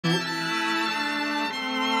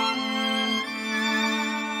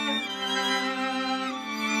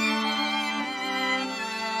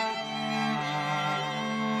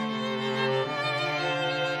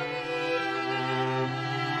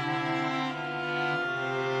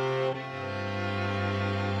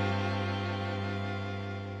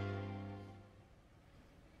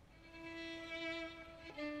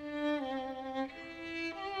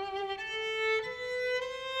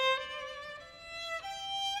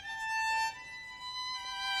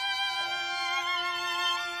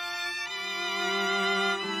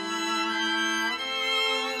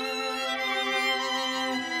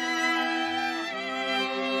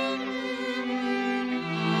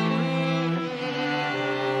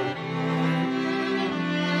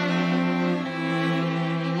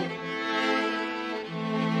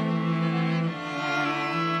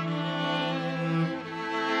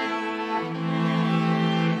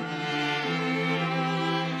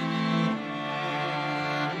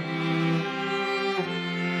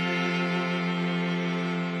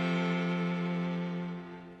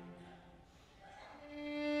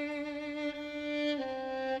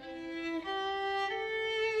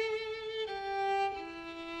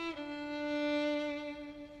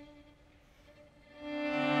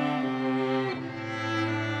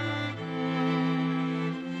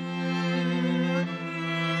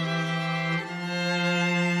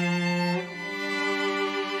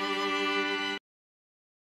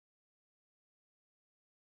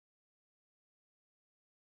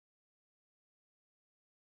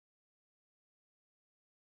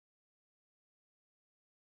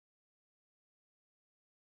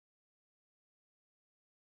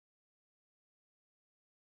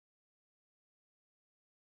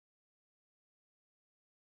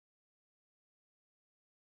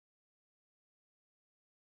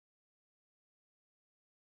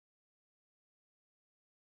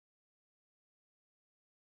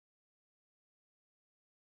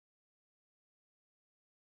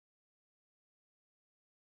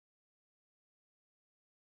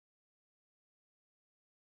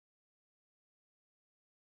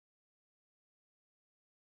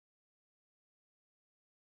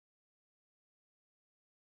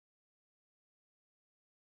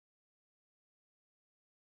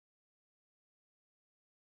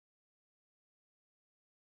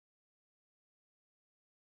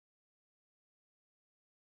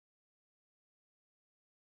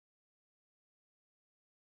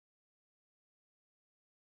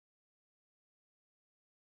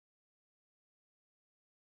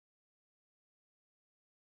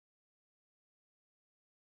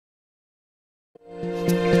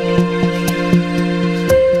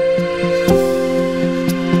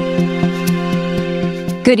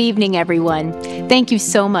Good evening, everyone. Thank you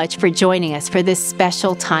so much for joining us for this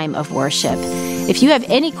special time of worship. If you have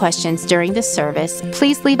any questions during the service,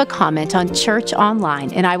 please leave a comment on Church Online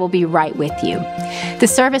and I will be right with you. The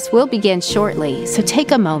service will begin shortly, so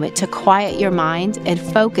take a moment to quiet your mind and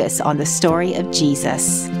focus on the story of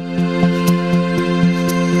Jesus.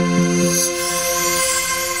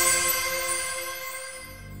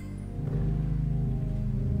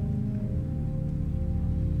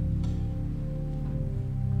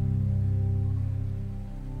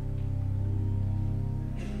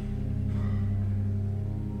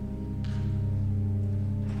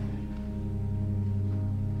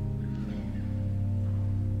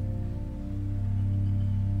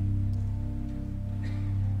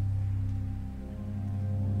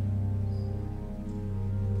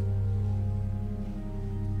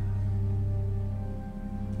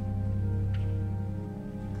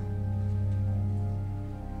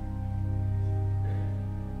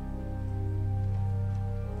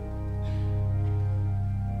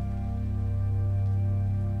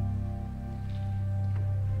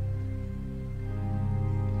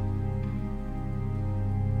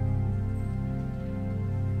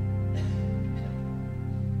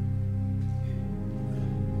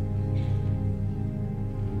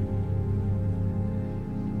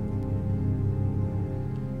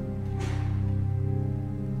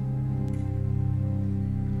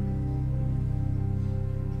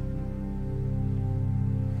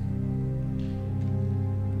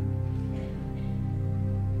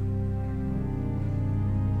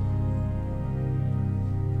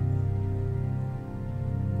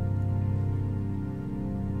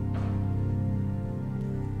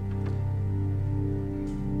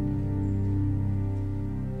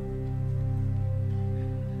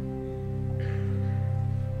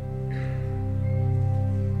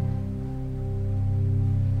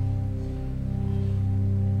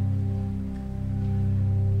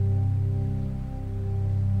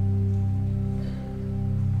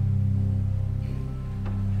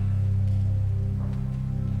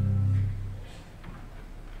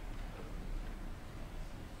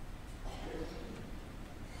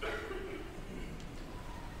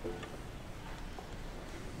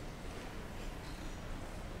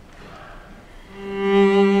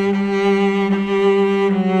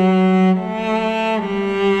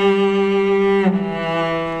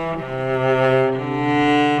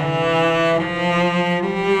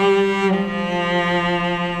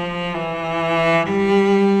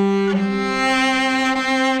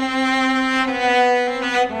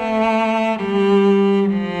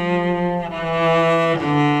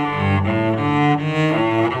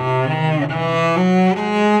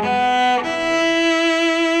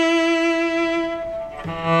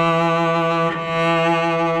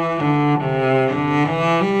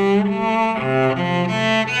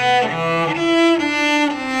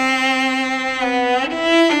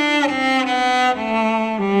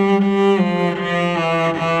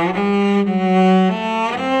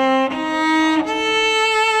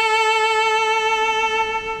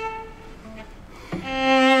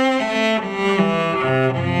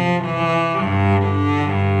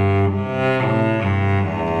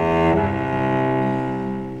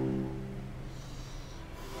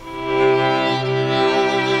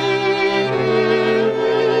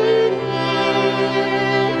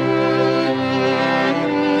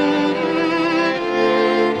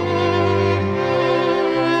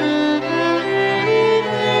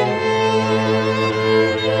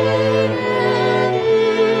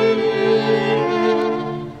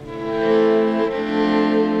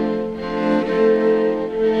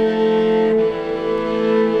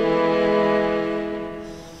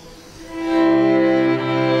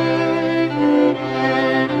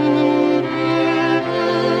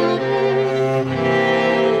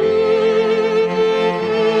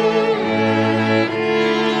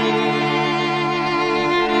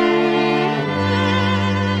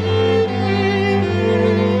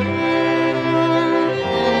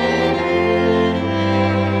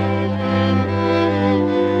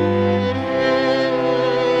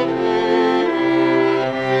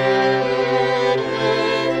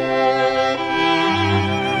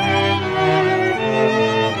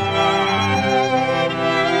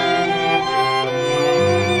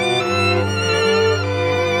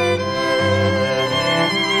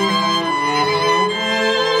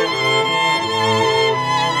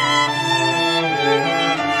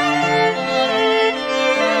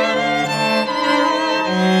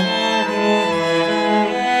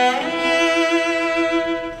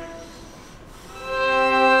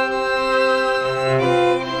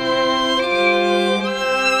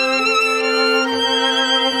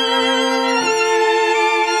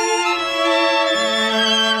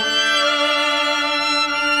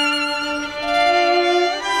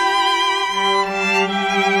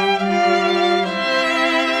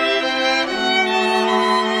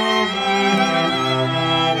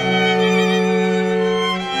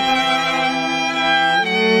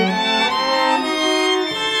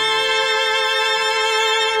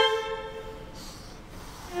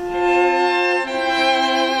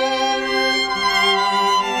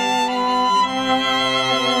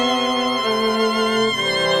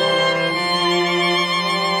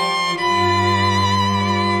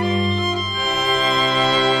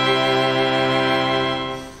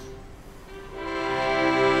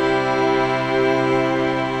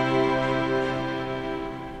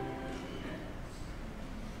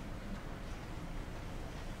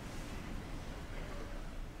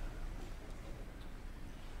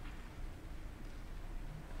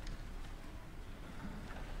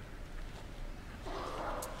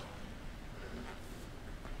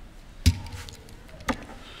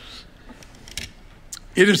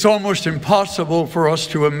 It is almost impossible for us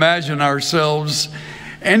to imagine ourselves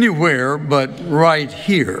anywhere but right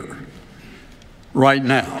here, right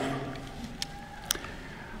now.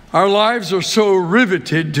 Our lives are so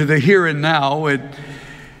riveted to the here and now,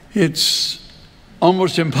 it's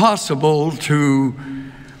almost impossible to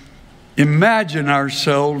imagine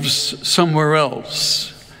ourselves somewhere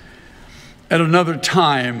else at another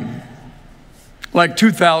time, like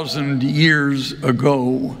 2,000 years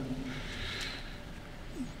ago.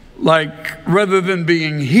 Like, rather than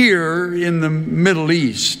being here in the Middle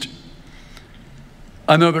East,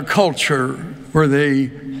 another culture where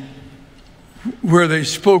they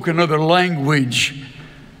spoke another language,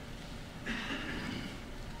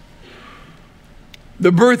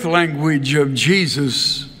 the birth language of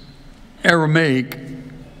Jesus, Aramaic,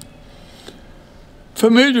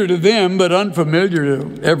 familiar to them but unfamiliar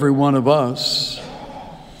to every one of us.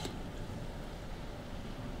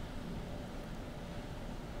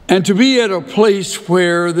 And to be at a place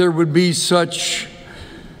where there would be such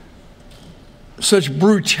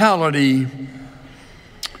brutality,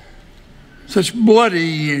 such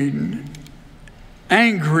bloody and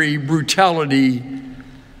angry brutality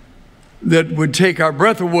that would take our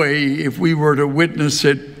breath away if we were to witness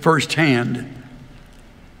it firsthand.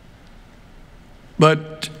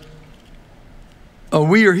 But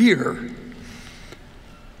we are here,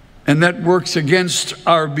 and that works against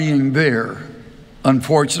our being there.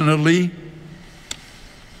 Unfortunately,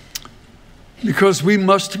 because we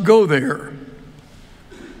must go there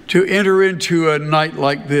to enter into a night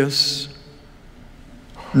like this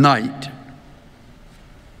night.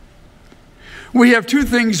 We have two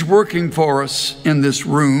things working for us in this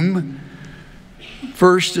room.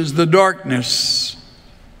 First is the darkness.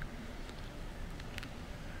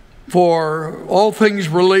 For all things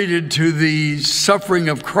related to the suffering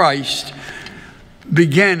of Christ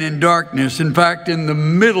began in darkness. In fact, in the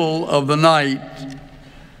middle of the night,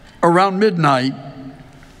 around midnight,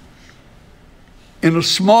 in a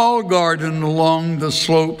small garden along the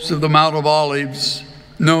slopes of the Mount of Olives,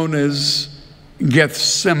 known as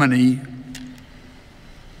Gethsemane,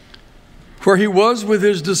 where he was with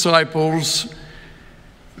his disciples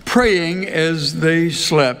praying as they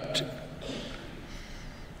slept,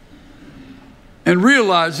 and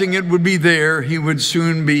realizing it would be there he would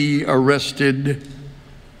soon be arrested,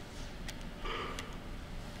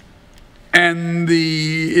 and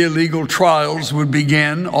the illegal trials would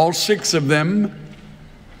begin, all 6 of them.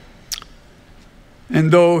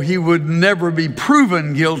 And though he would never be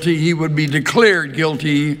proven guilty, he would be declared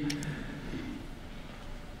guilty.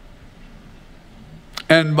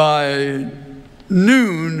 And by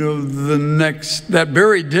noon of that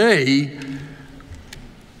very day,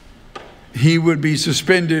 he would be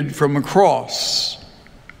suspended from a cross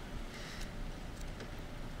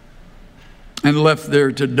and left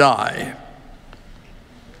there to die.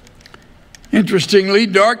 Interestingly,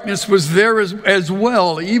 darkness was there as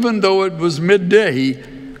well, even though it was midday.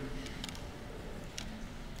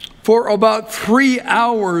 For about 3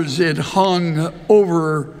 hours it hung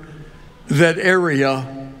over that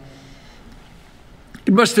area.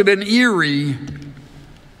 It must have been eerie.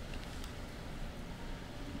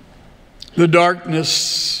 The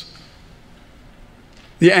darkness,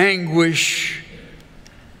 the anguish,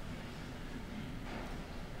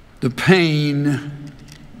 the pain.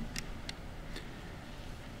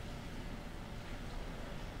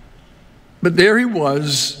 But there he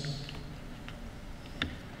was,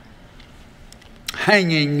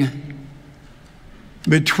 hanging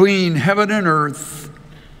between heaven and earth,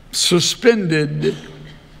 suspended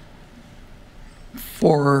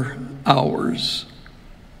for hours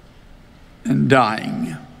and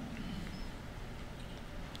dying.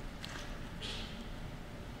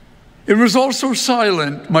 It was also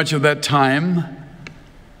silent much of that time.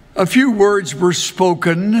 A few words were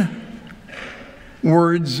spoken,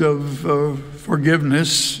 words of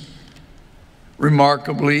forgiveness,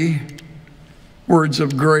 remarkably, words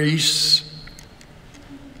of grace.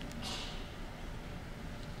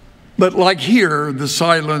 But like here, the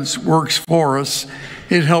silence works for us.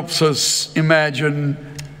 It helps us imagine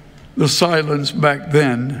the silence back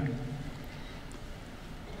then.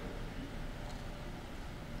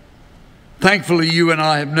 Thankfully, you and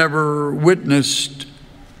I have never witnessed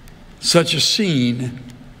such a scene.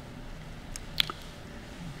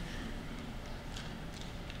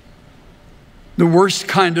 The worst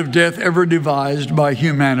kind of death ever devised by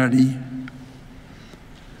humanity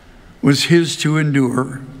was his to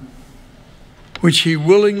endure, which he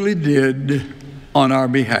willingly did on our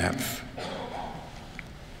behalf.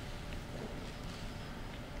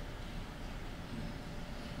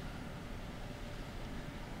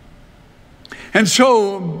 And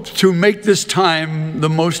so, to make this time the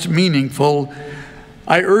most meaningful,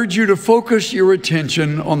 I urge you to focus your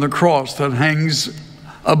attention on the cross that hangs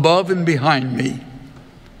above and behind me.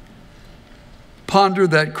 Ponder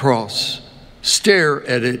that cross. Stare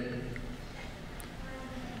at it.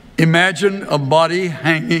 Imagine a body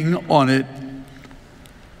hanging on it.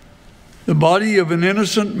 The body of an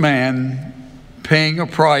innocent man paying a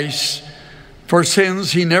price for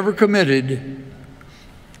sins he never committed,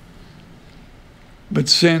 but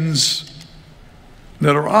sins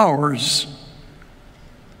that are ours,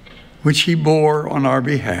 which he bore on our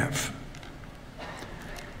behalf.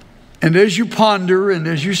 And as you ponder and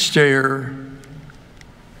as you stare,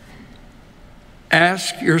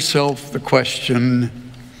 ask yourself the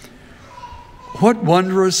question, what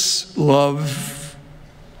wondrous love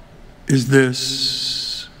is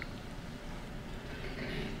this,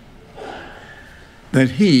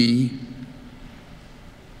 that he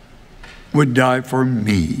would die for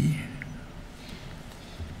me?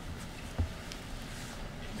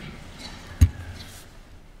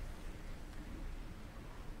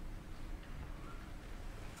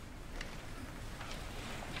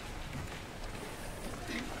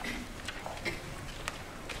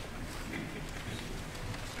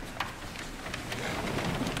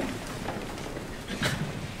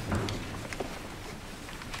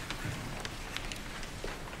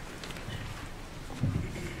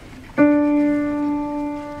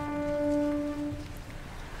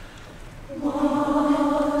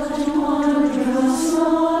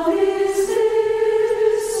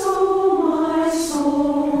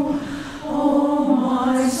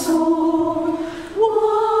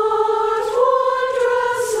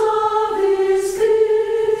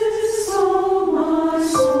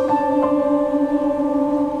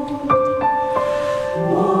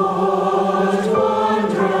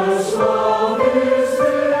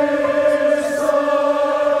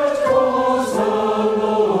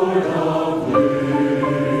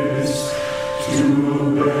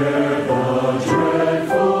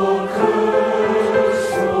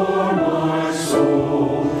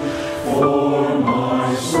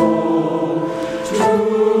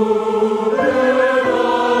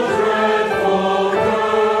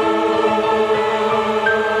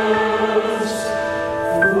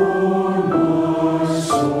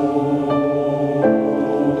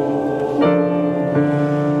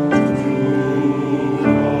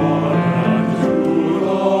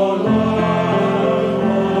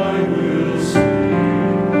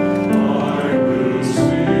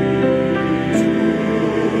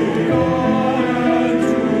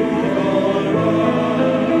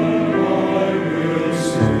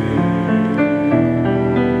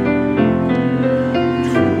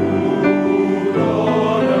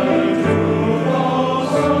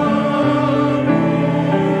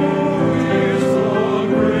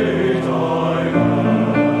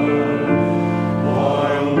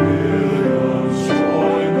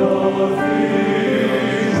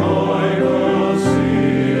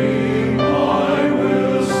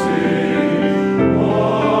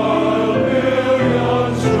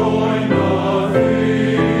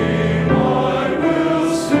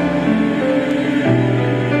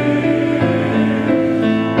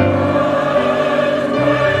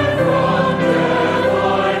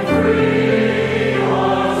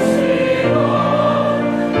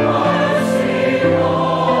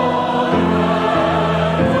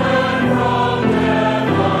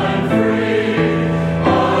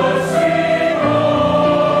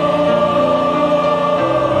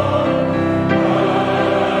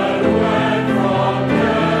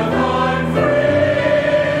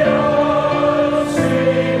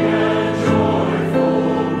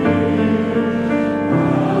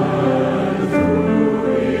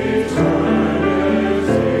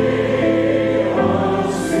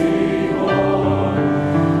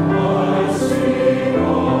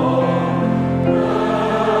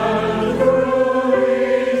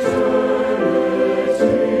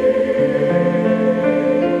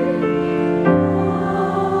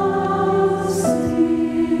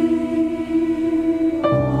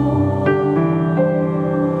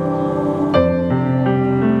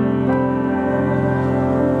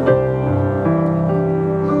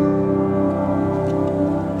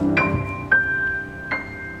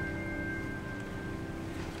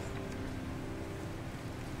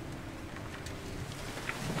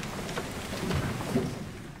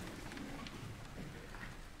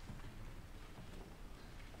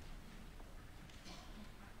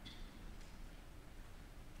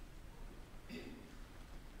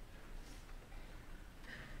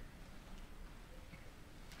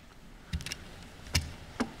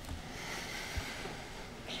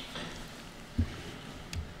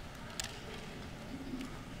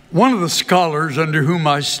 One of the scholars under whom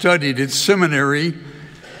I studied at seminary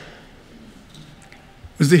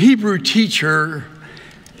was the Hebrew teacher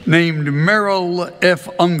named Merrill F.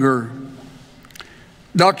 Unger.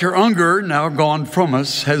 Dr. Unger, now gone from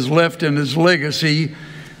us, has left in his legacy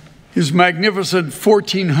his magnificent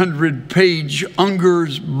 1,400-page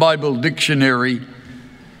Unger's Bible Dictionary,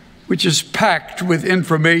 which is packed with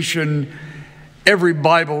information every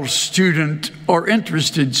Bible student or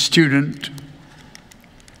interested student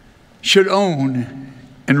should own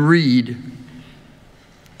and read.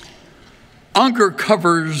 Unger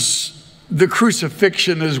covers the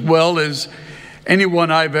crucifixion as well as anyone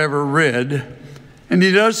I've ever read, and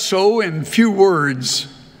he does so in few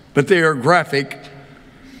words, but they are graphic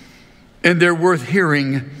and they're worth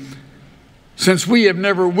hearing. Since we have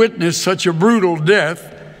never witnessed such a brutal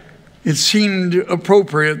death, it seemed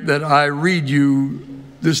appropriate that I read you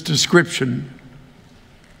this description.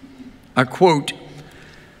 I quote,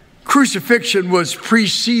 "Crucifixion was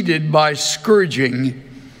preceded by scourging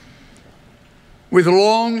with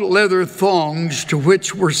long leather thongs to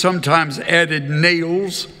which were sometimes added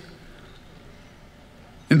nails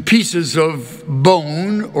and pieces of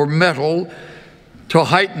bone or metal to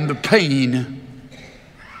heighten the pain.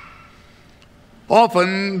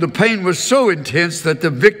 Often the pain was so intense that the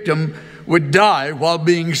victim would die while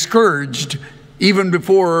being scourged, even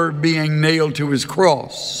before being nailed to his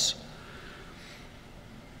cross.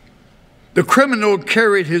 The criminal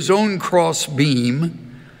carried his own cross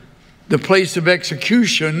beam. The place of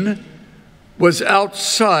execution was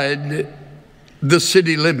outside the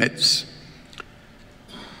city limits.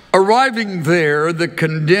 Arriving there, the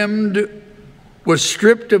condemned was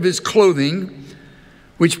stripped of his clothing,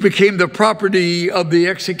 which became the property of the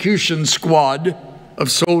execution squad of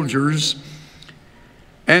soldiers,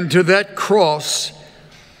 and to that cross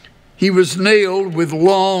he was nailed with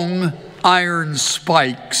long iron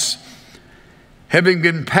spikes. Having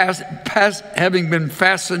been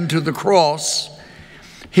fastened to the cross,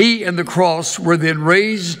 he and the cross were then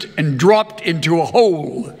raised and dropped into a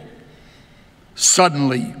hole.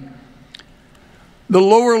 Suddenly, the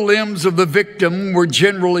lower limbs of the victim were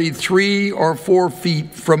generally 3 or 4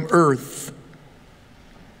 feet from earth.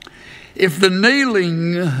 If the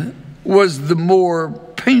nailing was the more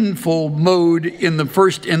painful mode in the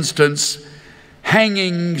first instance,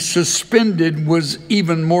 hanging suspended was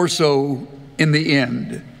even more so in the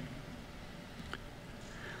end.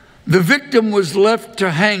 The victim was left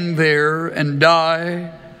to hang there and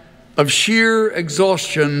die of sheer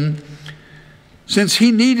exhaustion, since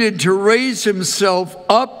he needed to raise himself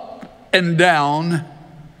up and down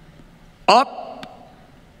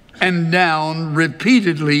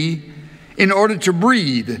repeatedly in order to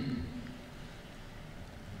breathe.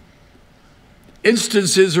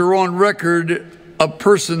 Instances are on record of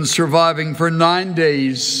persons surviving for 9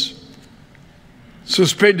 days,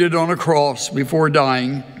 suspended on a cross before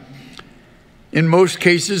dying. In most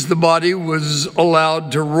cases, the body was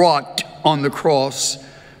allowed to rot on the cross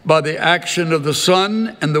by the action of the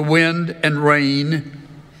sun and the wind and rain,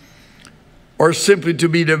 or simply to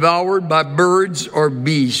be devoured by birds or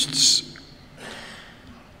beasts.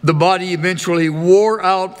 The body eventually wore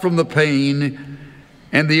out from the pain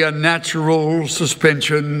and the unnatural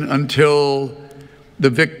suspension until the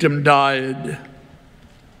victim died,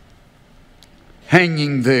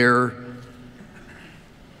 hanging there,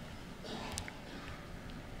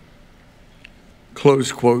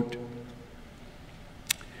 close quote.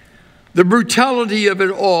 The brutality of it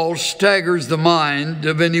all staggers the mind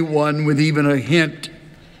of anyone with even a hint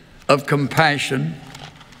of compassion.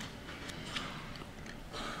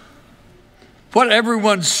 What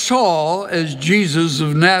everyone saw as Jesus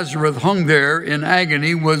of Nazareth hung there in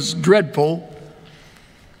agony was dreadful.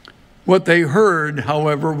 What they heard,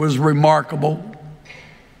 however, was remarkable.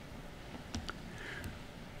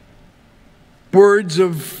 Words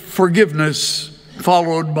of forgiveness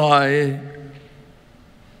followed by,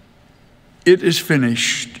 "It is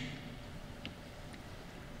finished."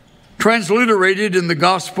 Transliterated in the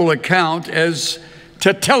gospel account as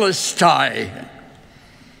tetelestai.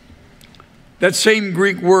 That same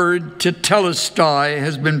Greek word, tetelestai,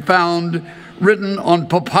 has been found written on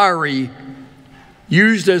papyri,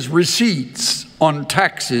 used as receipts on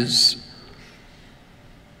taxes.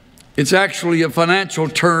 It's actually a financial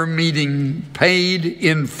term meaning paid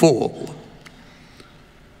in full.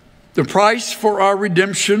 The price for our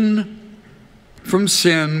redemption from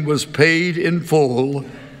sin was paid in full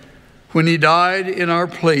when he died in our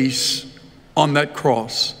place on that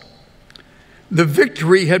cross. The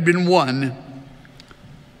victory had been won.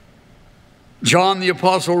 John the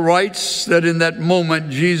Apostle writes that in that moment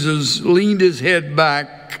Jesus leaned his head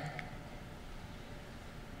back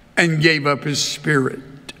and gave up his spirit.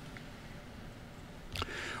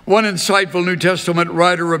 One insightful New Testament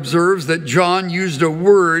writer observes that John used a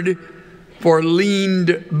word for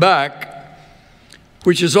leaned back,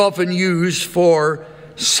 which is often used for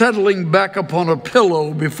settling back upon a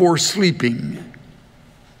pillow before sleeping.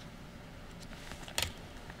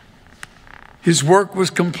 His work was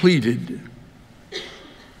completed.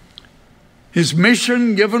 His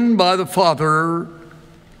mission given by the Father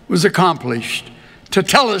was accomplished.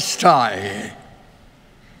 Tetelestai.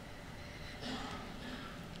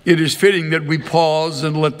 It is fitting that we pause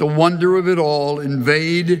and let the wonder of it all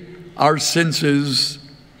invade our senses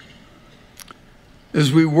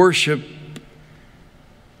as we worship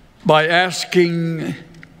by asking,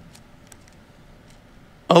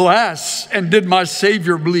 alas, and did my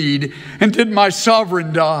Savior bleed? And did my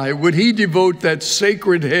sovereign die? Would he devote that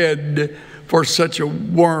sacred head for such a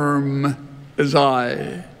worm as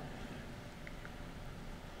I?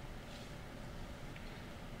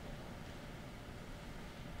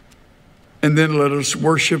 And then let us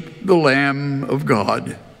worship the Lamb of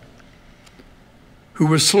God, who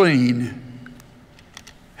was slain,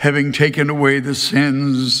 having taken away the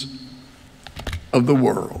sins of the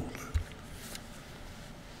world.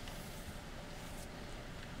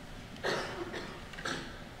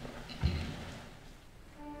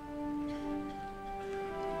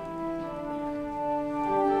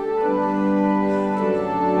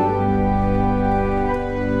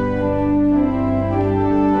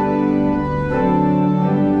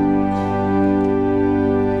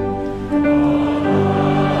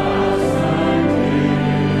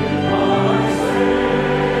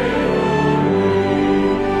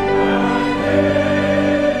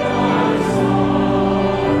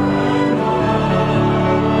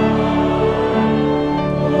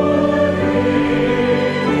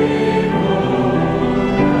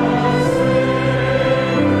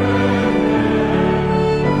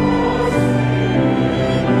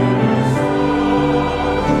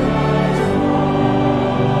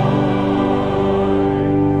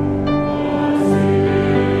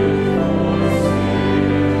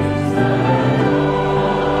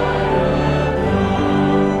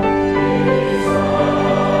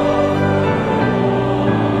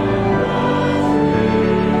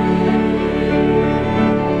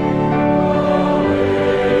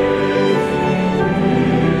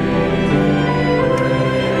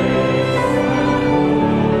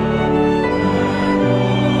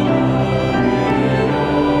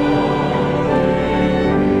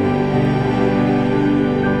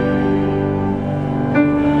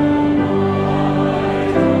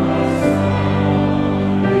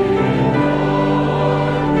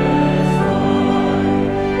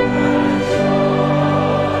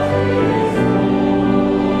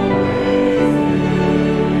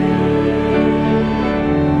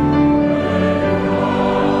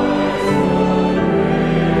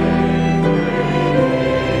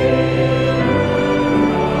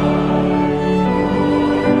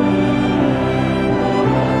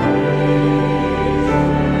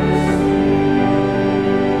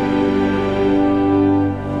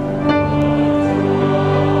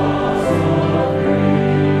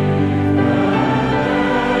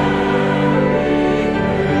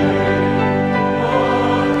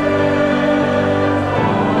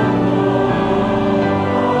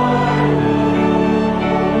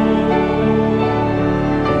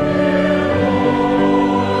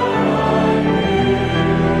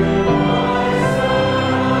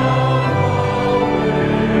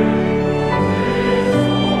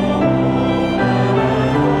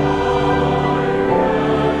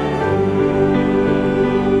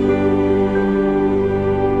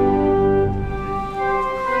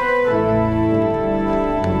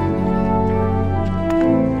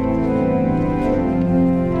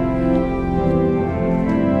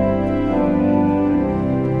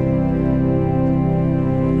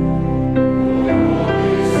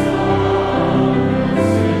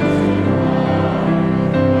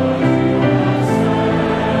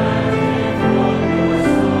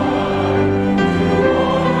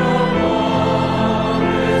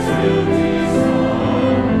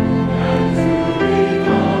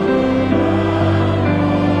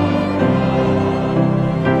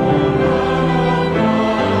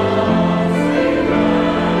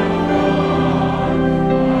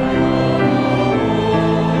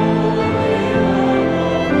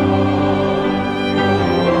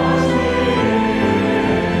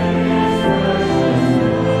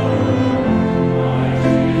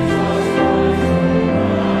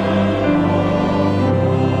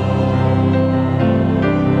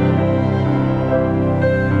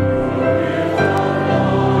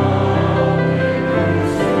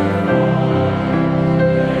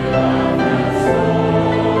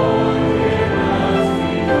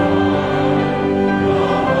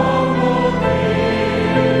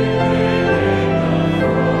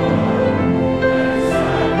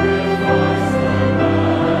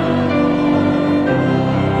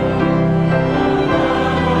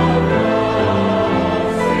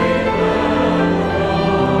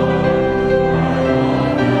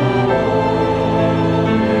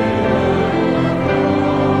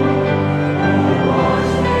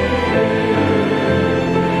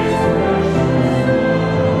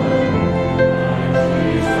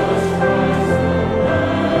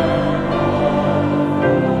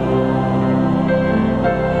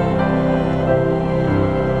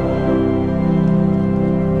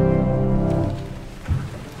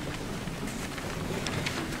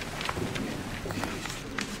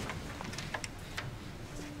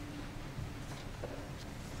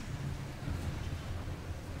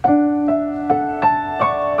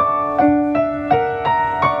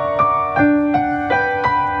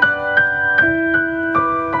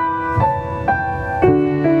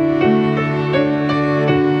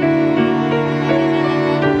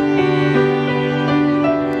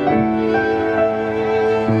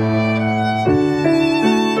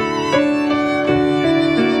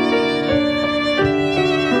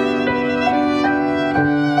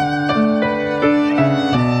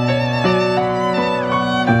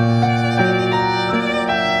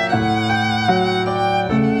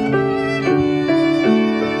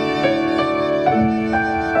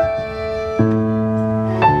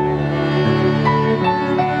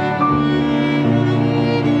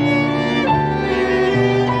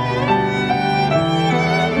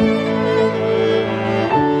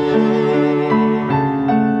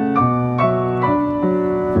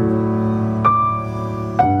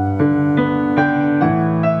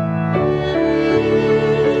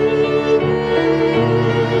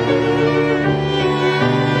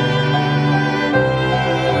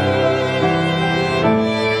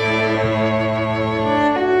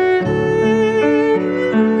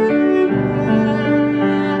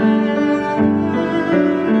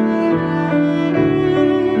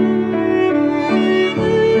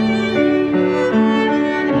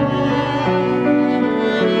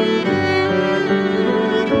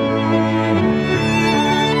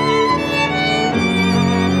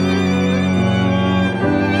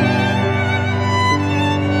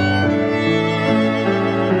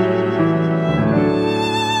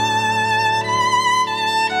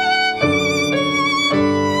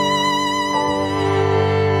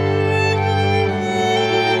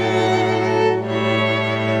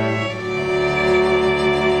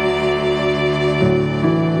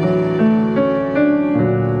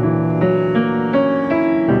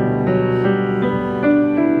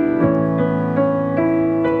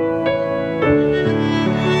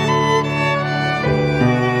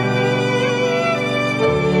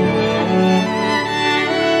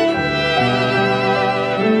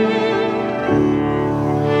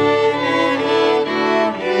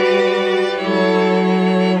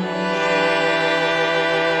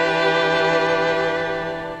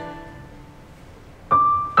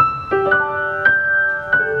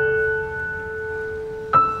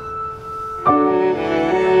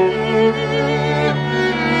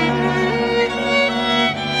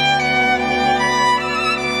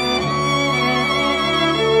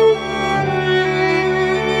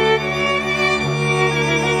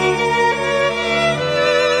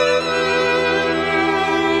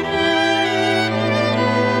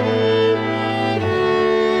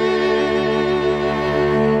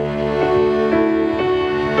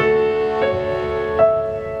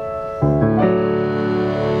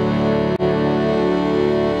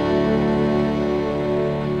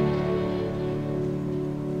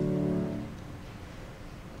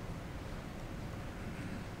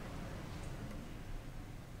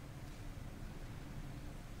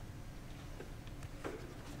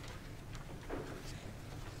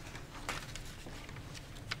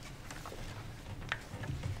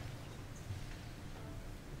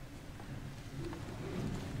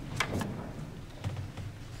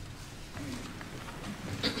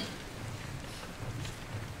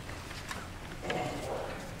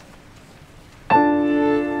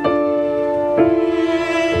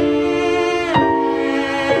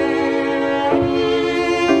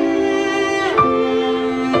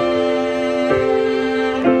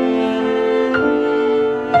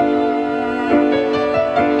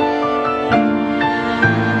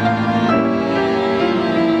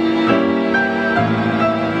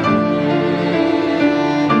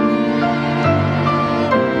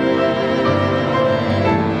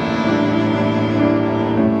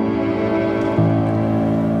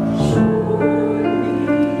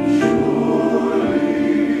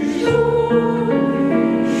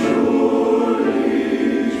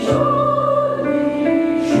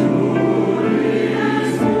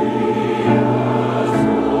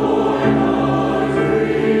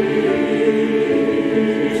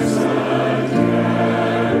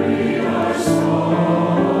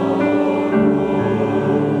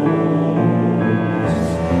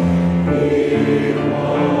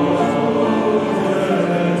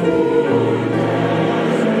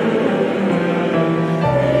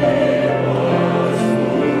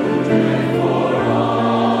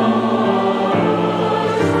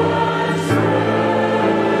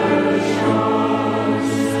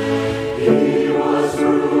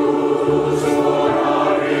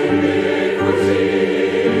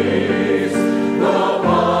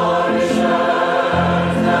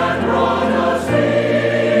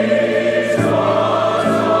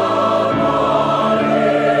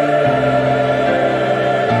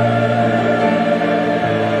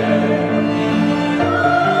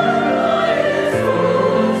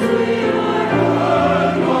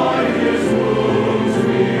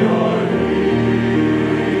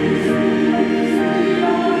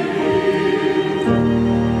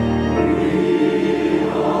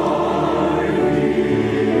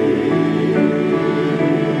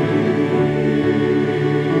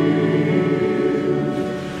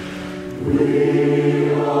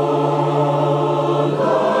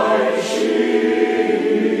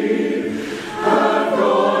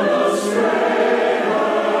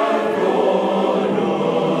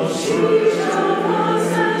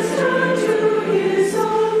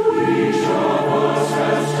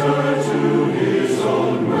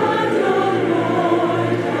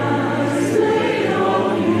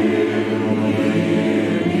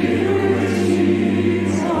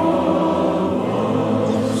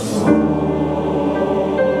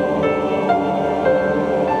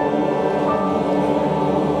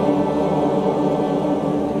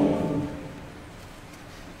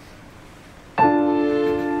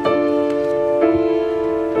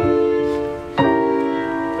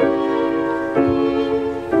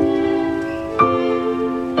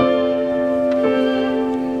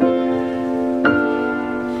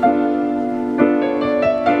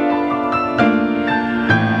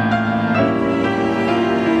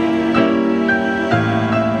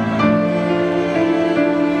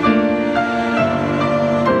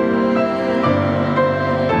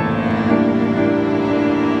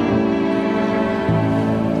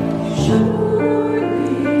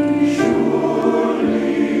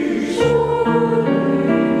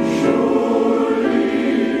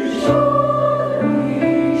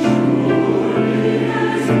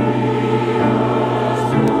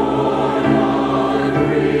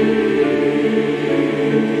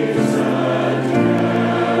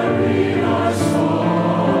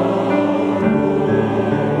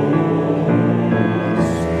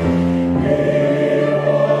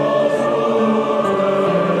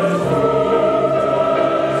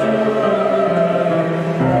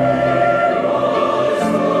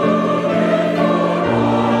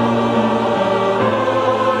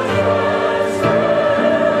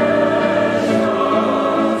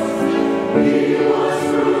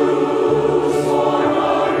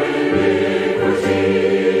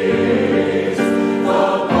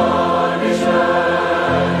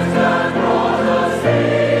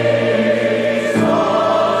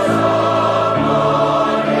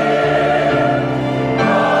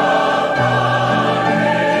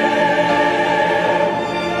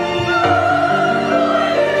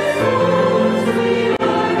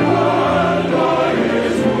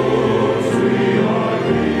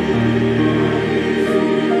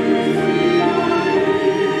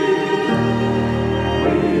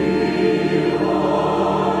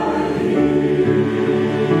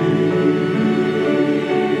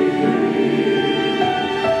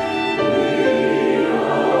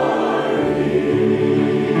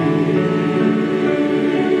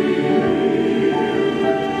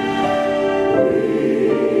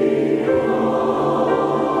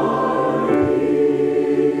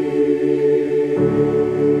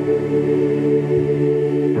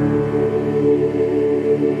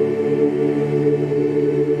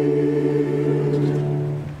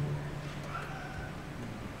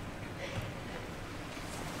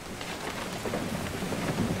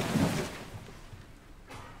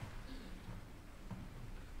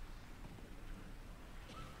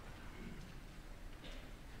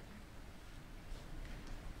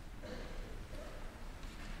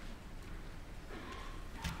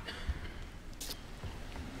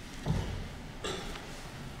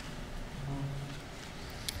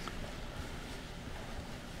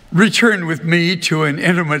 Return with me to an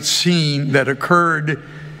intimate scene that occurred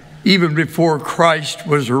even before Christ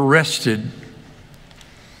was arrested.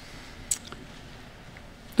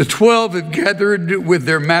 The 12 had gathered with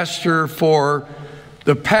their master for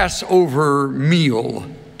the Passover meal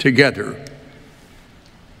together.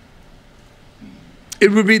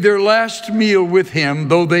 It would be their last meal with him,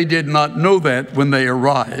 though they did not know that when they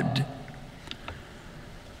arrived.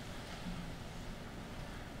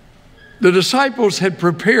 The disciples had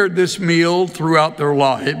prepared this meal throughout their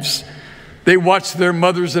lives. They watched their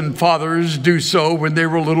mothers and fathers do so when they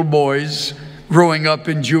were little boys growing up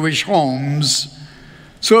in Jewish homes.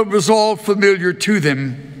 So it was all familiar to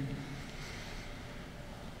them.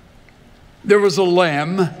 There was a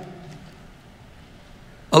lamb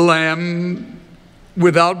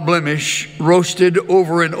without blemish, roasted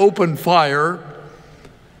over an open fire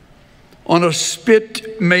on a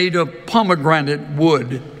spit made of pomegranate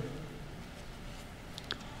wood.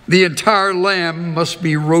 The entire lamb must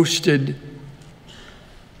be roasted.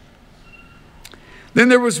 Then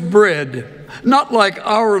there was bread, not like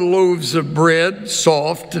our loaves of bread,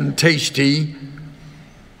 soft and tasty.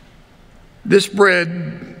 This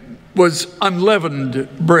bread was unleavened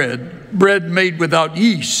bread made without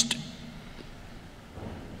yeast.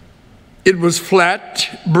 It was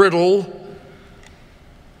flat, brittle,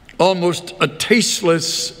 almost a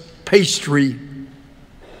tasteless pastry.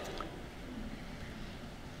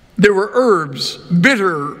 There were herbs,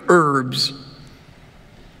 bitter herbs,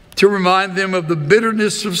 to remind them of the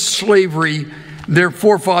bitterness of slavery their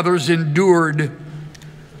forefathers endured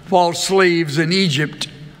while slaves in Egypt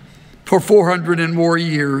for 400 and more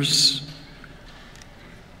years.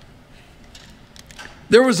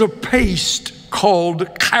 There was a paste called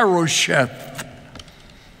karosheth,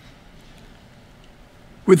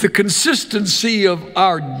 with the consistency of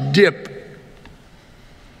our dip.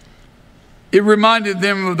 It reminded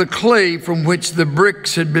them of the clay from which the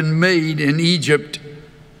bricks had been made in Egypt.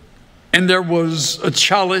 And there was a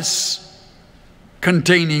chalice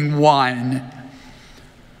containing wine,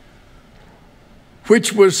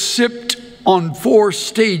 which was sipped on 4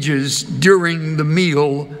 stages during the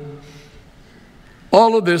meal.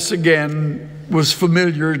 All of this, again, was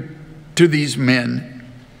familiar to these men.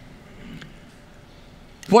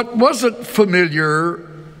 What wasn't familiar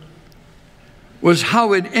was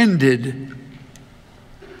how it ended.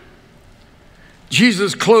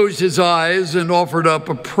 Jesus closed his eyes and offered up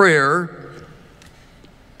a prayer.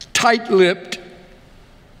 Tight-lipped,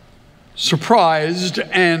 surprised,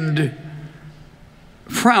 and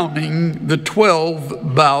frowning, the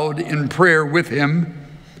 12 bowed in prayer with him.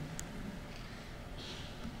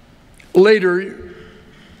 Later,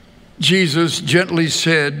 Jesus gently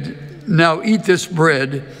said, "Now eat this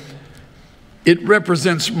bread. It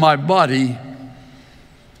represents my body,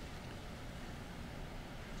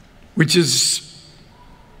 which is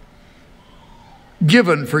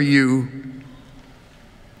given for you.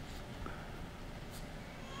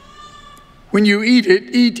 When you eat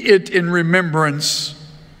it in remembrance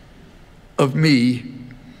of me."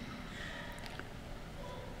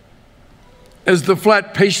 As the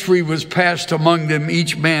flat pastry was passed among them,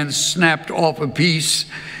 each man snapped off a piece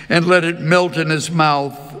and let it melt in his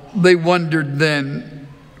mouth. They wondered then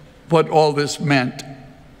what all this meant.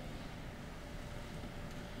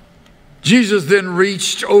 Jesus then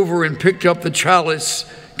reached over and picked up the chalice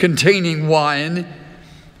containing wine.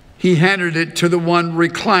 He handed it to the one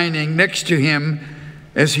reclining next to him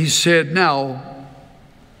as he said, Now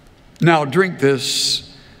drink this.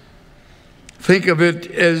 Think of it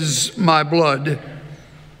as my blood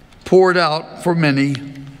poured out for many.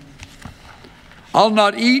 I'll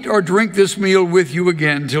not eat or drink this meal with you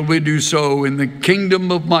again till we do so in the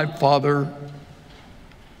kingdom of my Father.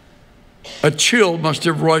 A chill must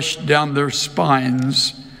have rushed down their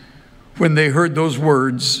spines when they heard those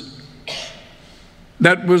words.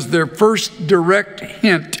 That was their first direct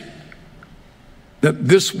hint that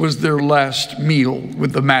this was their last meal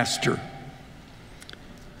with the Master.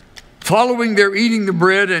 Following their eating the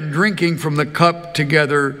bread and drinking from the cup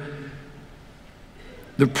together,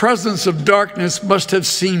 the presence of darkness must have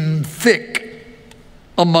seemed thick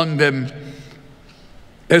among them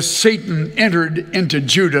as Satan entered into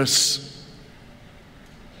Judas.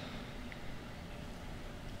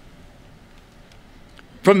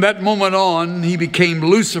 From that moment on, he became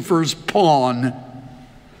Lucifer's pawn.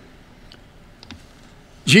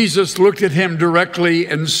 Jesus looked at him directly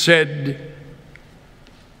and said,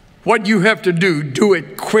 "What you have to do, do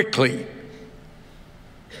it quickly."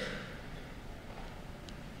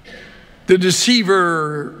 The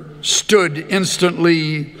deceiver stood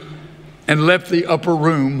instantly and left the upper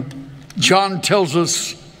room. John tells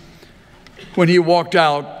us When he walked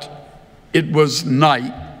out, it was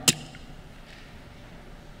night.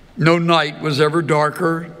 No night was ever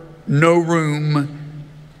darker, no room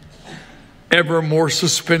ever more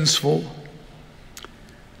suspenseful.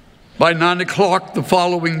 By 9 o'clock the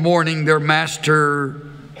following morning, their master,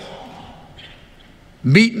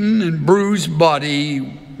 beaten and bruised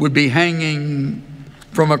body, would be hanging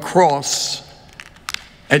from a cross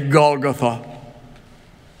at Golgotha.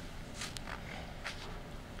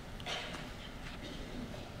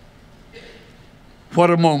 What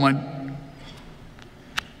a moment.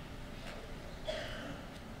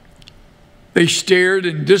 They stared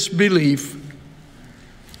in disbelief,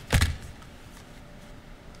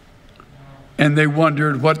 and they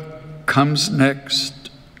wondered what comes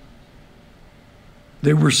next.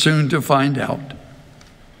 They were soon to find out.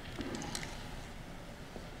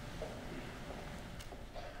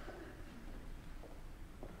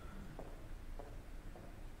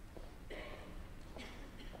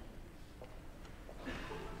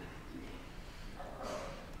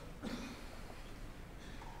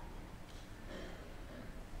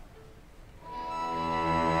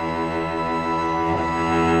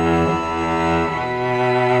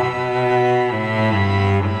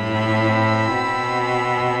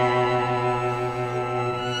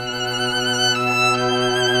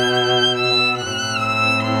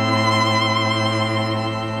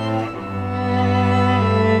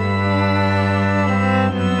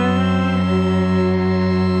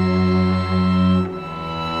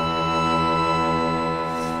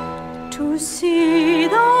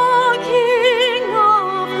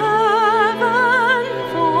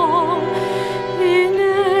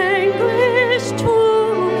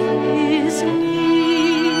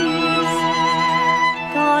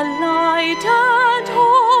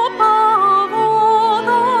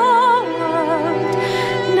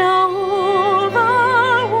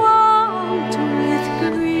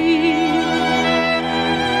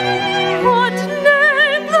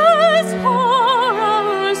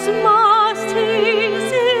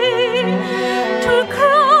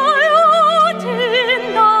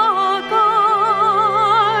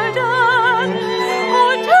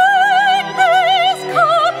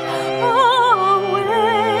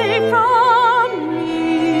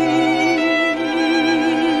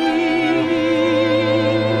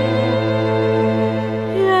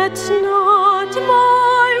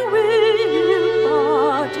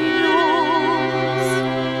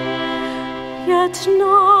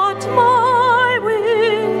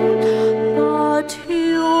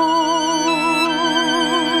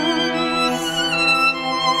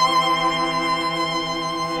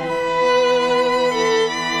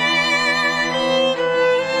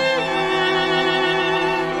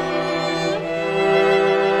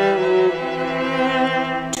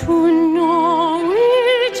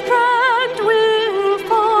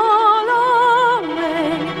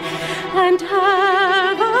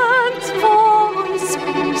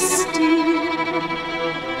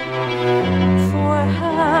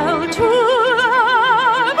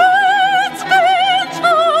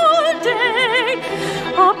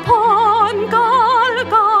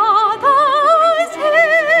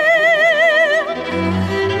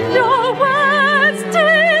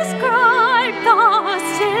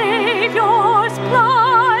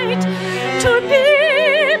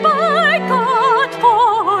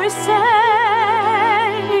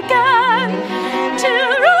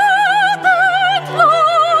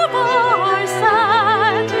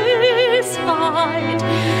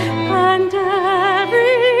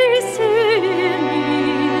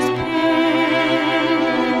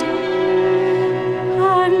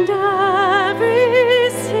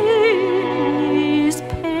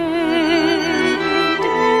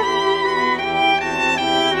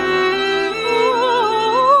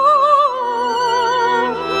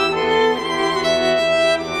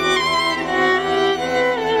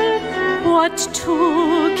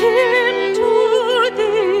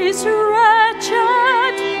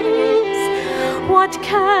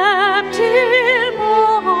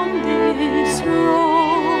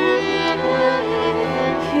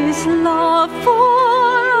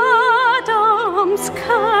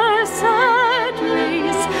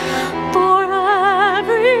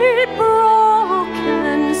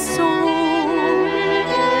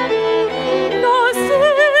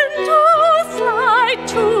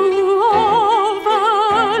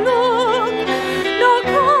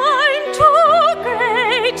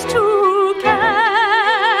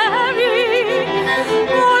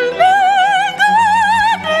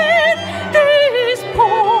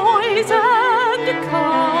 Poison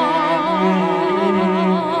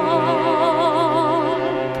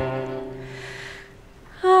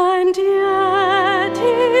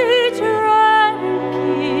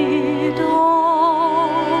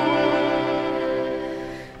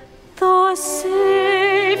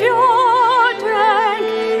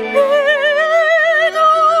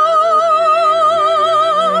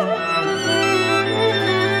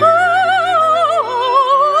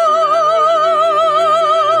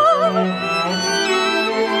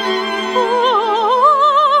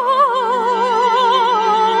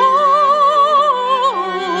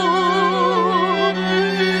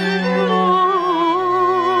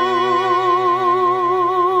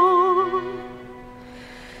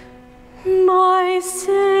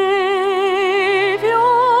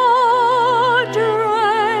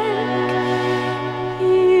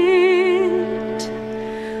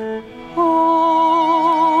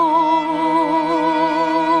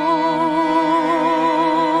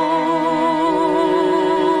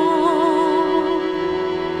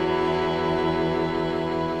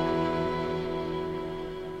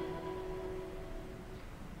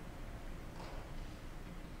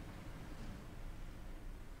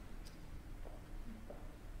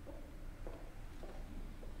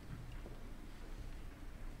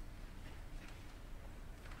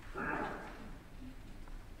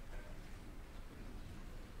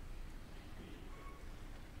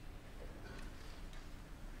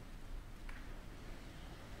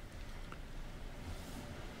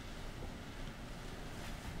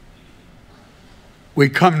we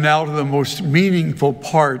come now to the most meaningful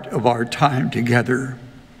part of our time together.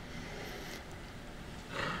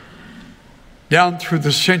 Down through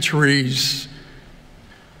the centuries,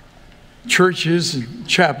 churches and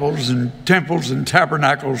chapels and temples and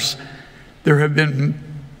tabernacles, there have been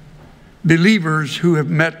believers who have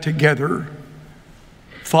met together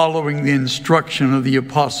following the instruction of the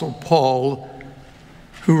Apostle Paul,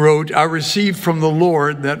 who wrote, "I received from the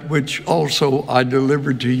Lord that which also I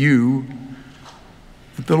delivered to you,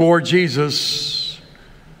 that the Lord Jesus,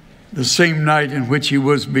 the same night in which he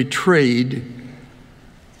was betrayed,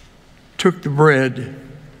 took the bread,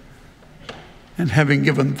 and having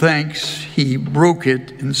given thanks, he broke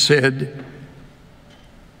it and said,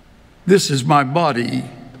 'This is my body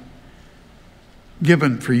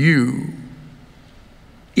given for you.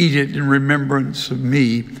 Eat it in remembrance of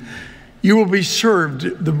me.' You will be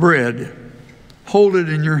served the bread. Hold it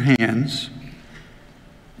in your hands.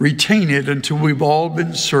 Retain it until we've all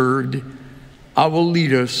been served. I will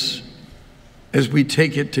lead us as we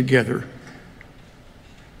take it together."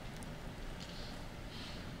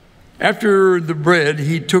 After the bread,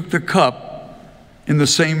 he took the cup in the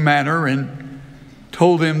same manner and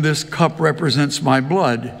told him, "This cup represents my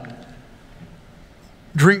blood.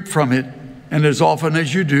 Drink from it, and as often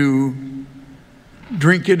as you do,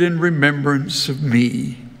 drink it in remembrance of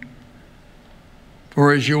me.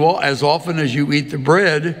 For as often as you eat the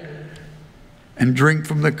bread and drink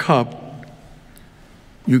from the cup,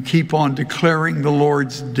 you keep on declaring the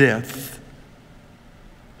Lord's death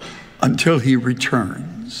until he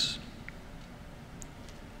returns."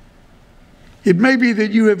 It may be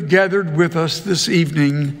that you have gathered with us this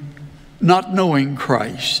evening not knowing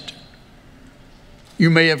Christ. You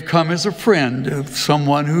may have come as a friend of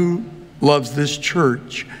someone who loves this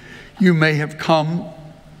church. You may have come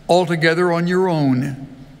altogether on your own,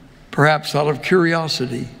 perhaps out of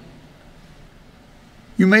curiosity.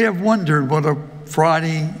 You may have wondered what a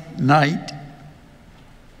Friday night,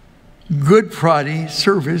 Good Friday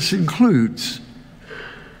service includes.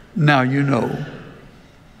 Now you know.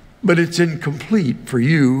 But it's incomplete for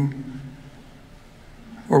you,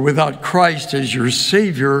 or without Christ as your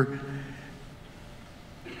Savior,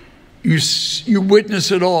 you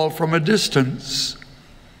witness it all from a distance.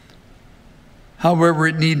 However,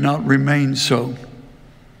 it need not remain so.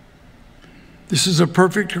 This is a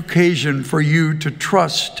perfect occasion for you to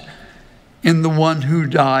trust in the one who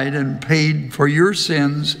died and paid for your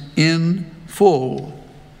sins in full.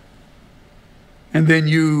 And then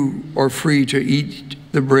you are free to eat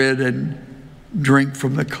the bread and drink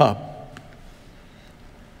from the cup.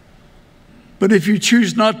 But if you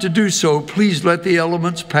choose not to do so, please let the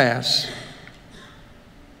elements pass.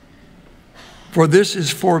 For this is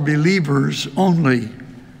for believers only.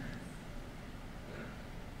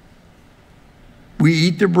 We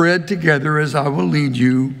eat the bread together as I will lead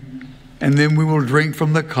you, and then we will drink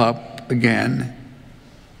from the cup again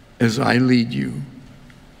as I lead you.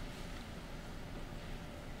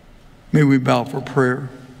 May we bow for prayer.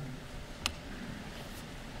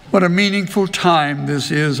 What a meaningful time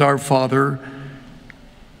this is, our Father.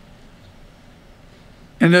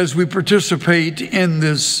 And as we participate in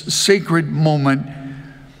this sacred moment,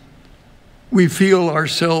 we feel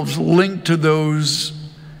ourselves linked to those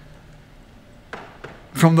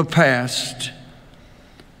from the past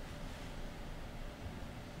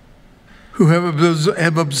who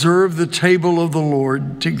have observed the table of the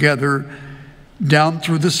Lord together down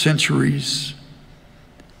through the centuries.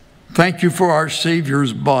 Thank you for our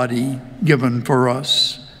Savior's body given for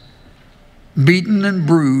us, beaten and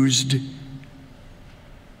bruised,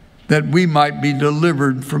 that we might be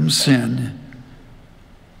delivered from sin.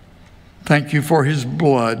 Thank you for his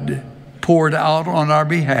blood poured out on our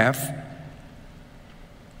behalf,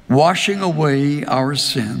 washing away our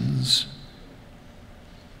sins.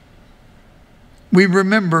 We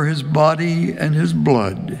remember his body and his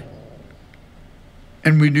blood,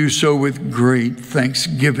 and we do so with great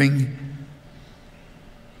thanksgiving.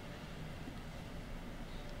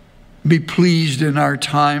 Be pleased in our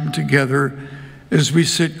time together as we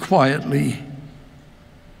sit quietly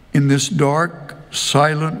in this dark,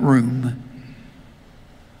 silent room,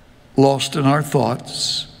 lost in our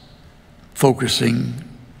thoughts, focusing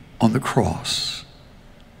on the cross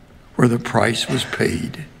where the price was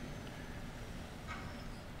paid.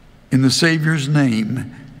 In the Savior's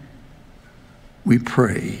name, we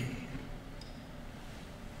pray.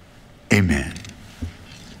 Amen.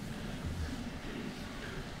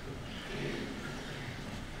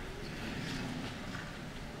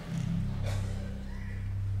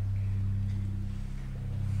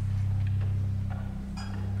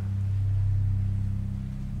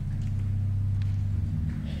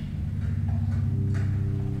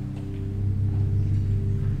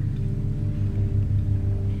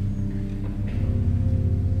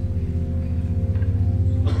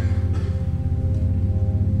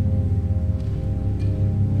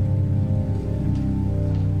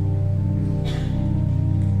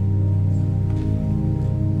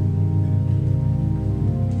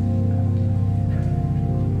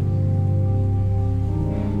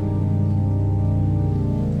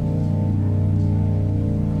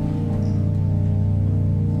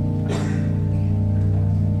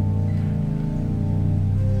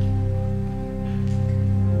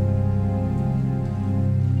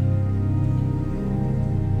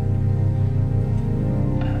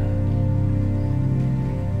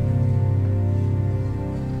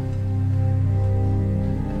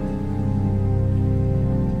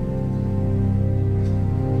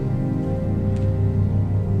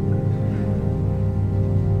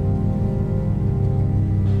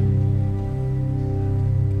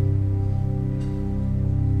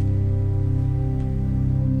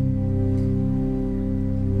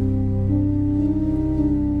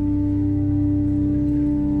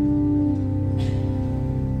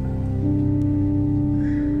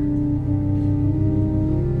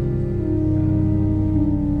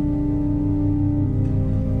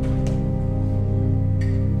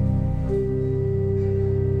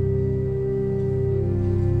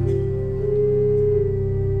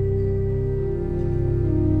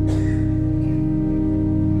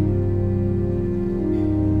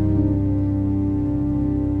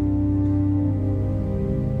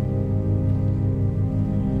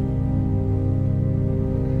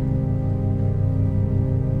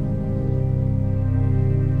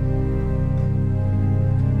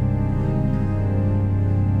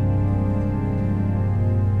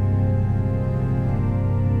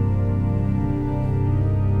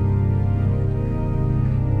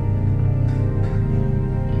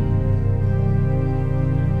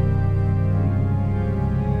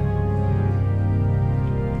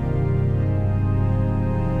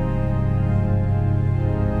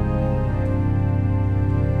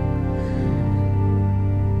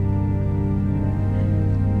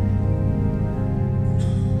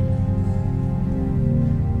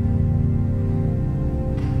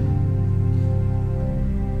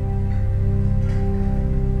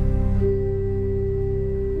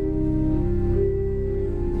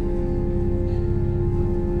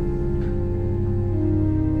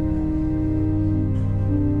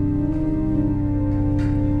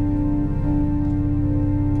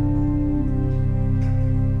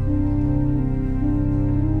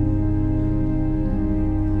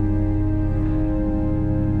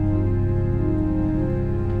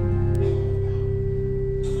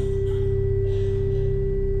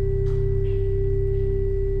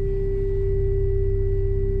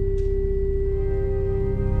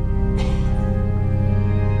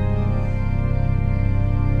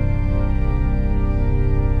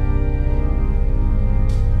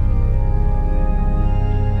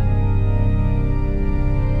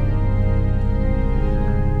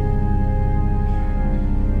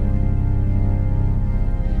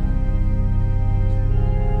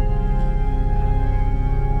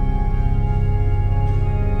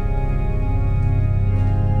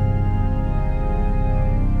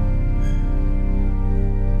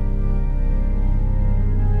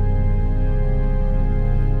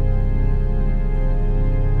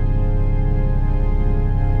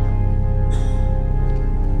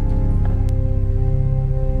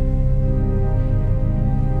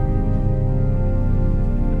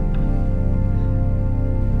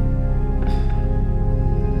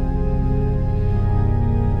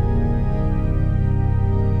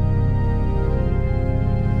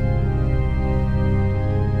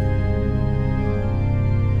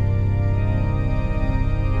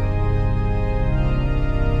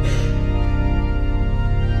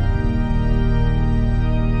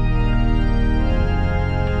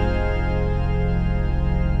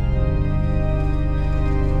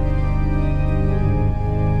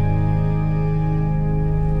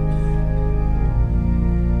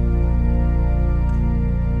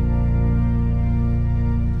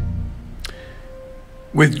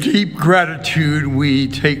 With deep gratitude, we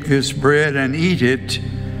take this bread and eat it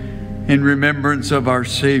in remembrance of our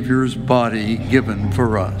Savior's body given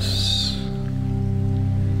for us.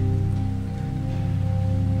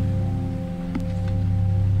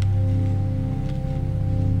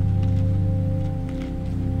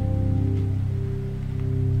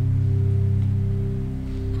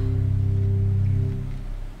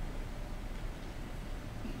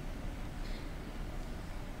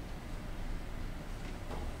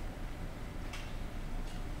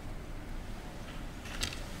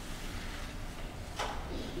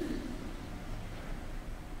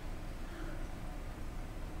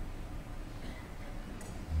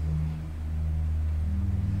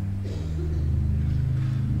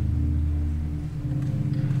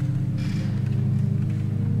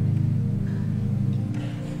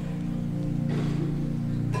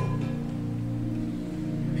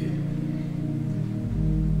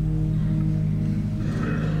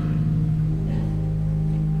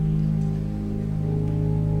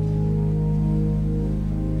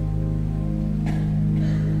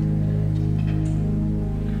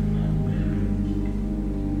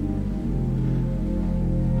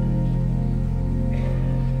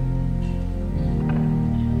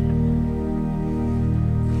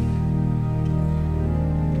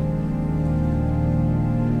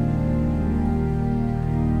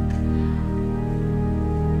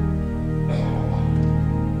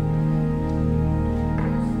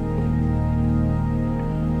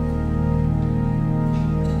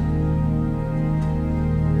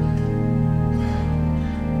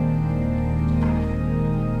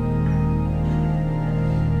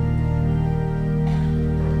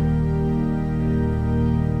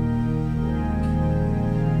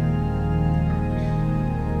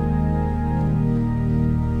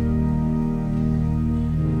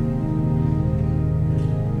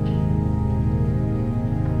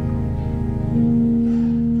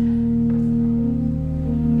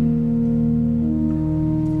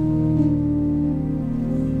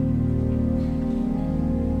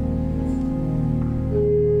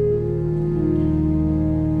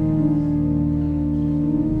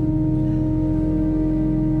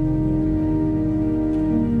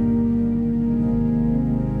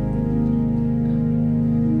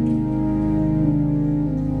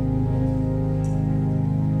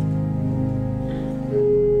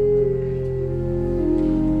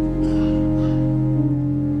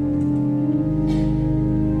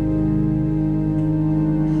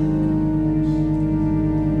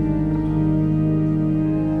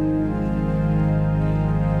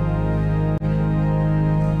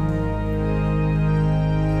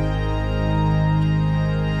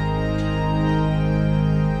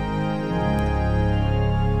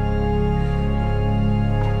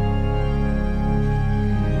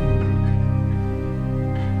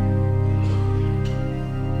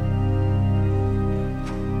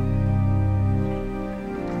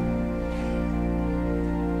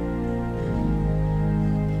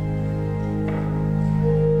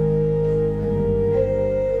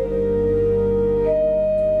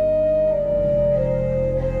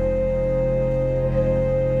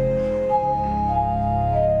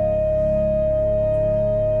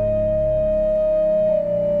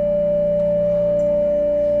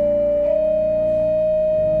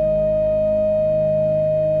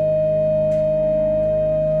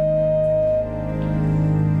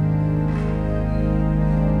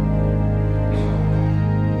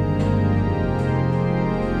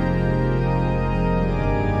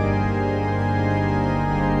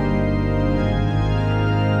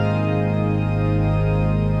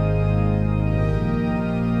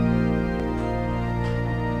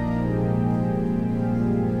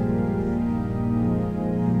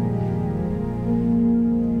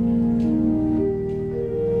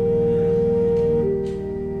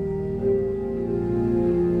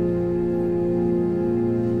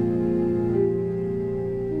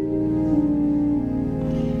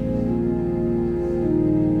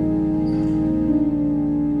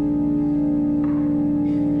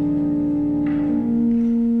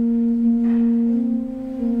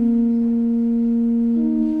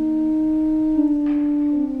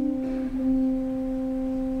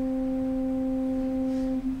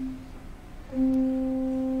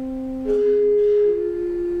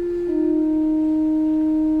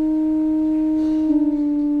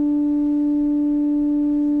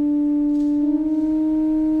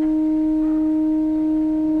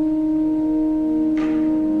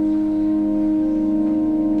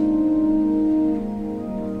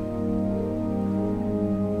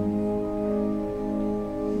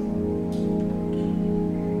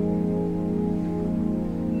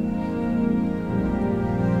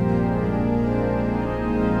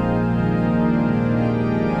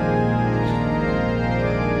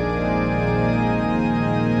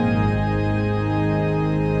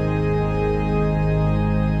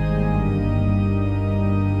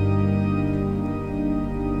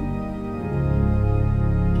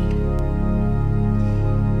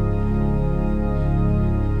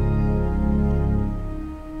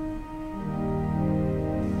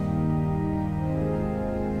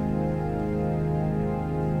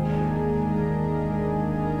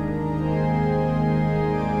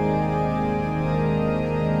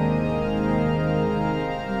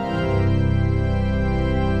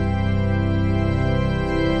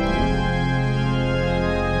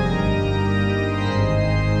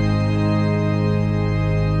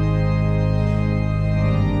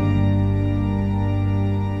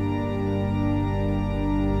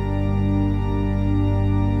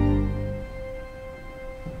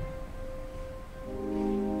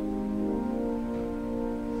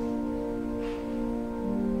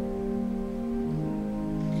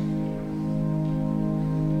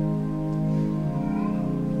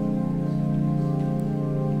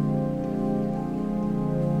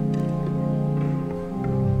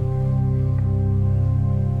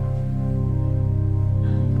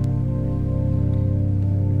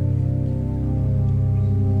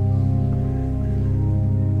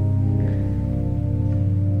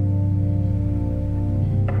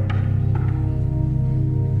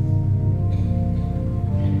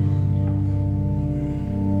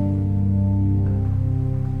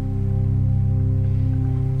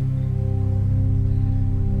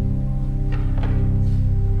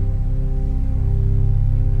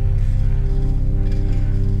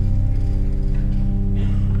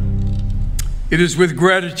 It is with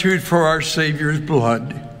gratitude for our Savior's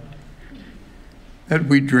blood that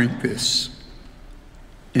we drink this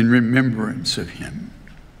in remembrance of him.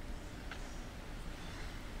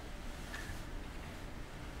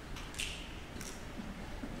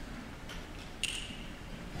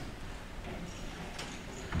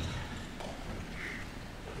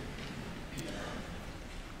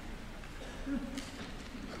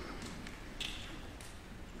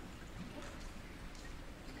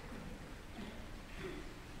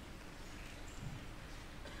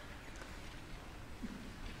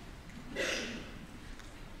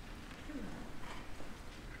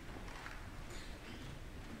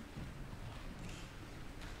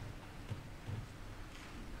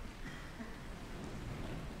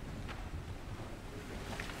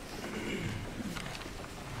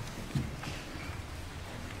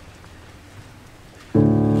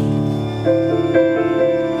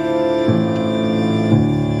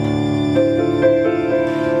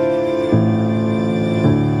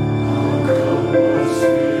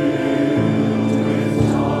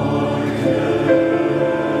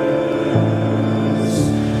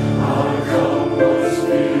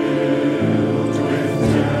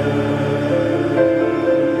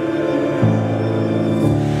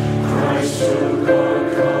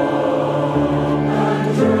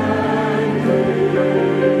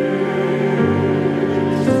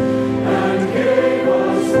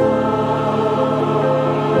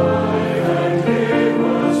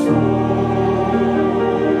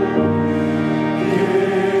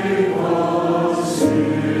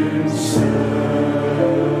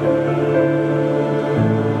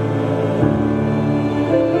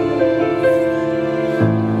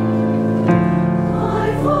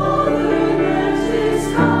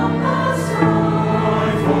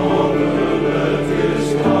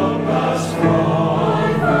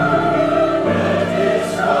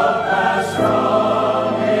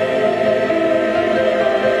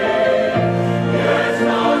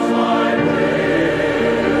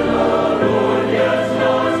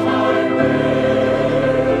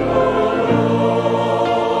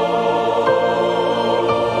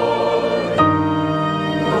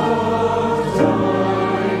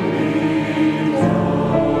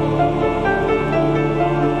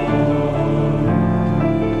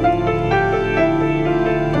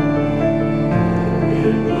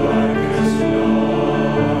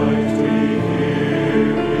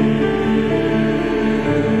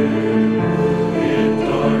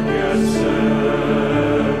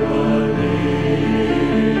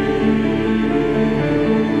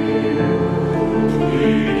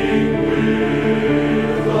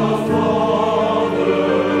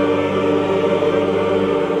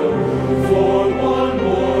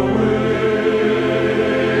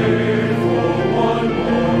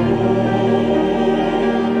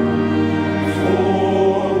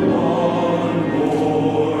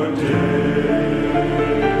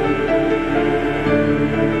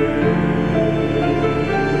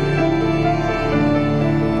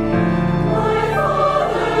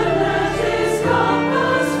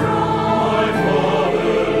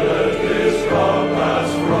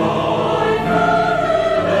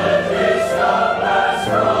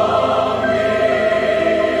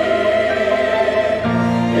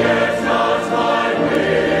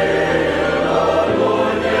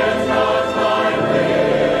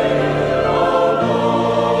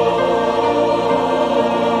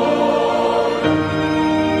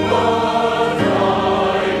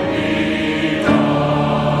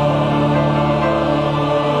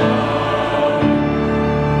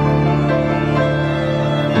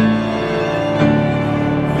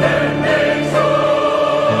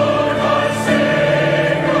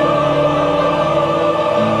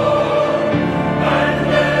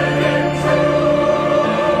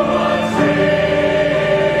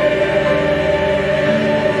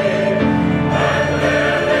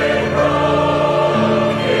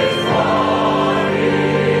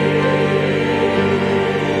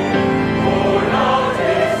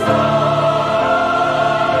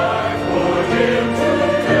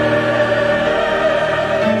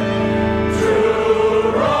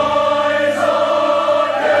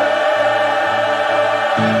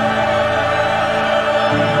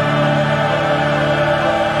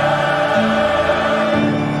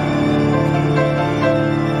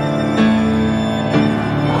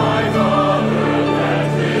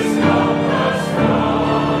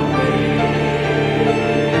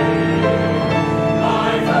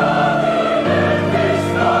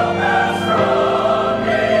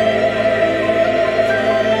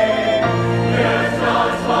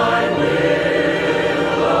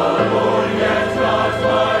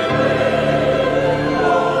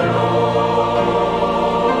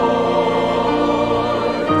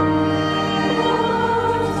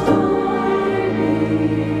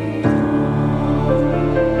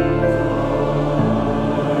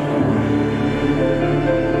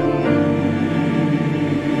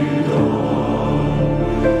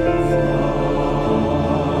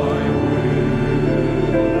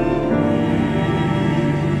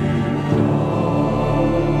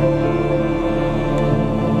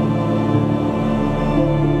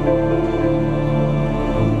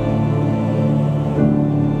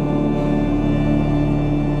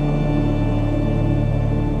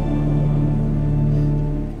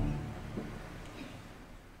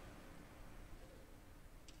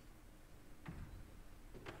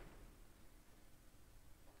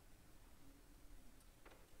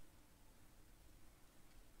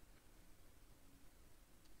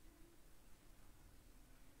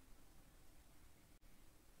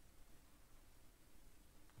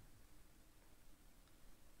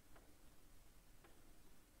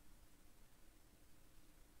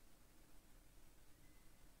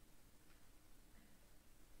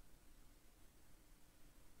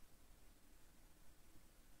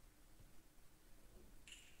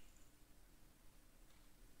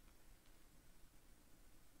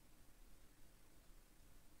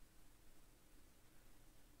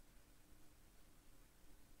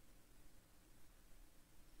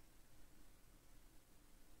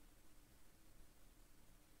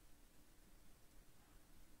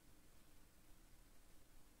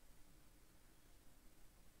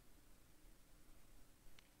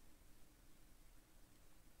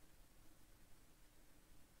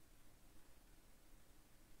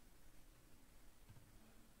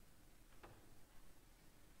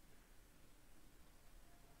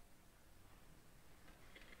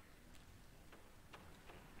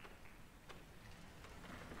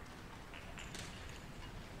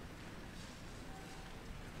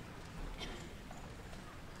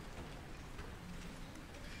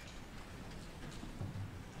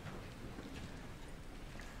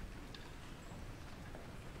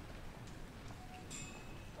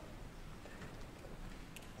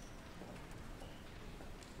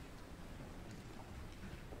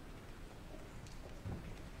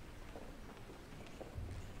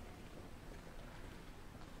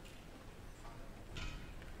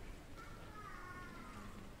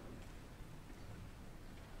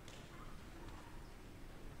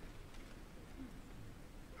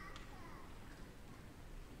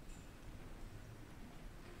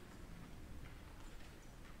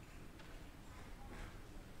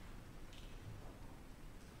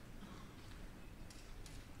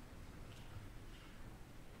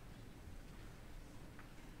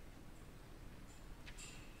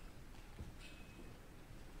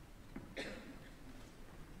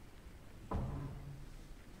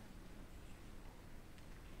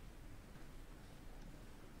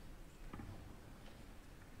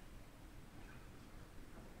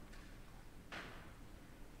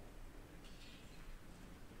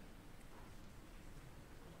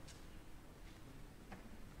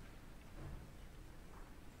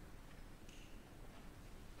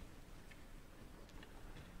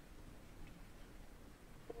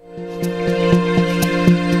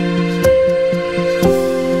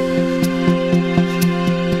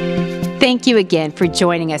 Thank you again for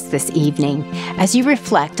joining us this evening. As you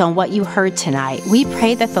reflect on what you heard tonight, we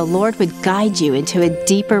pray that the Lord would guide you into a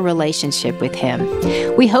deeper relationship with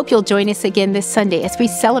Him. We hope you'll join us again this Sunday as we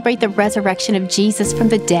celebrate the resurrection of Jesus from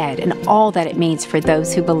the dead and all that it means for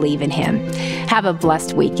those who believe in Him. Have a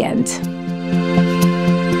blessed weekend.